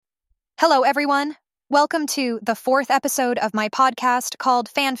Hello, everyone. Welcome to the 4th episode of my podcast called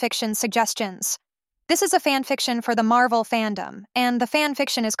Fanfiction Suggestions. This is a fanfiction for the Marvel fandom, and the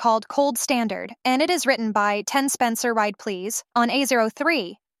fanfiction is called Cold Standard, and it is written by TenSpencerRiedPlease on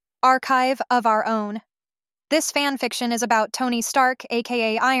A03, Archive of Our Own. This fanfiction is about Tony Stark,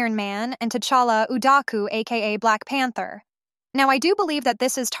 aka Iron Man, and T'Challa Udaku, aka Black Panther. Now, I do believe that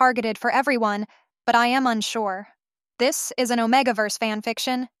this is targeted for everyone, but I am unsure. This is an Omegaverse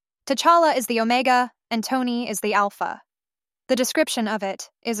fanfiction. T'Challa is the Omega, and Tony is the Alpha. The description of it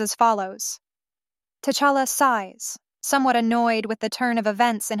is as follows. T'Challa sighs, somewhat annoyed with the turn of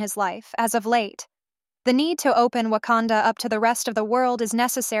events in his life as of late. The need to open Wakanda up to the rest of the world is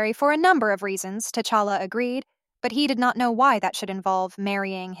necessary for a number of reasons, T'Challa agreed, but he did not know why that should involve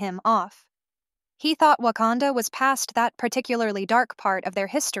marrying him off. He thought Wakanda was past that particularly dark part of their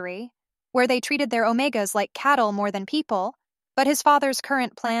history, where they treated their Omegas like cattle more than people, but his father's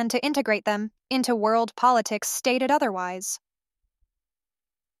current plan to integrate them into world politics stated otherwise.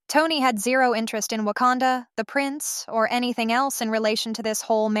 Tony had zero interest in Wakanda, the prince, or anything else in relation to this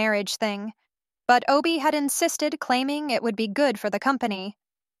whole marriage thing, but Obi had insisted, claiming it would be good for the company.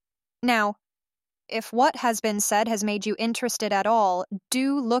 Now, if what has been said has made you interested at all,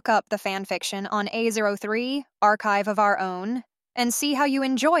 do look up the fanfiction on A03, Archive of Our Own, and see how you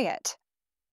enjoy it.